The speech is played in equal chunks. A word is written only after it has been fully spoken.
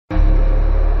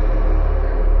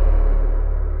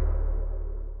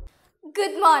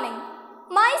Good morning.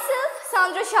 Myself,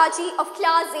 Sandra Shaji of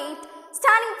Class 8,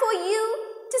 standing for you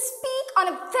to speak on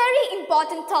a very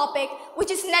important topic which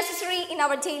is necessary in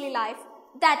our daily life.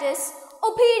 That is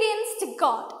obedience to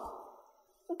God.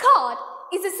 God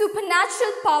is a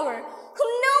supernatural power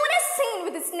whom no one has seen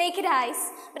with his naked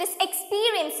eyes, but has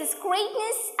experienced his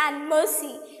greatness and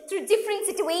mercy through different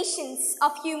situations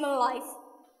of human life.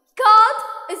 God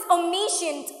is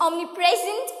omniscient,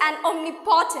 omnipresent, and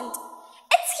omnipotent.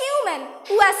 It's human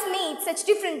who has made such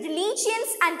different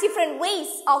religions and different ways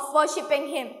of worshipping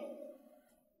him.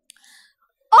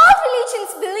 All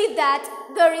religions believe that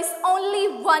there is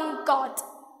only one God.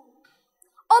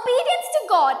 Obedience to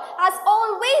God has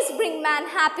always bring man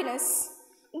happiness.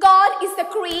 God is the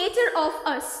creator of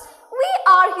us. We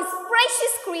are his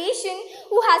precious creation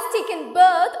who has taken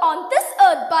birth on this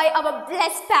earth by our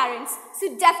blessed parents.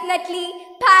 So definitely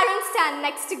parents stand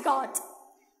next to God.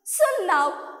 So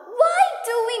now, why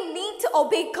do we need to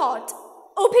obey God?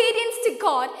 Obedience to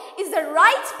God is the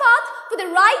right path for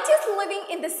the righteous living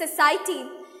in the society.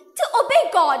 To obey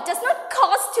God does not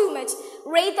cost too much.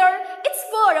 Rather, it's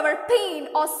where our pain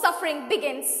or suffering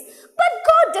begins. But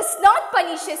God does not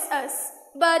punish us.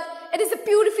 But it is a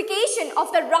purification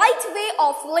of the right way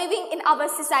of living in our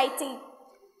society.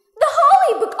 The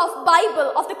Holy Book of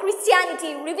Bible of the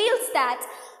Christianity reveals that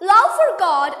love for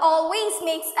God always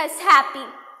makes us happy.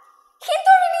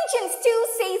 Hindu religions too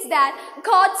says that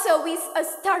God's service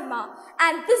is dharma,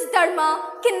 and this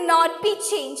dharma cannot be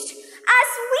changed. As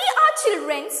we are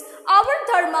children, our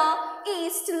dharma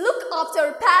is to look after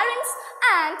our parents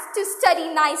and to study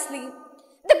nicely.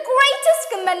 The greatest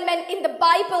commandment in the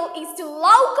Bible is to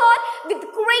love God with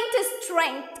greatest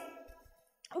strength.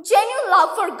 Genuine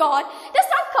love for God does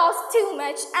not cost too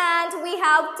much, and we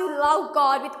have to love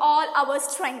God with all our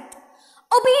strength.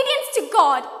 Obedience to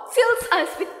God fills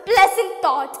us with pleasant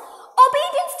thought.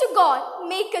 Obedience to God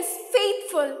makes us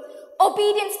faithful.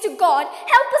 Obedience to God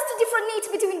helps us to differentiate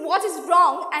between what is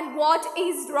wrong and what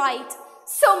is right.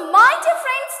 So my dear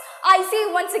friends, I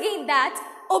say once again that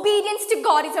obedience to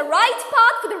God is a right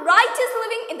path for the righteous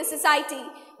living in the society.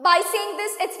 By saying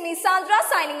this, it's me Sandra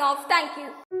signing off. Thank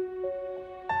you.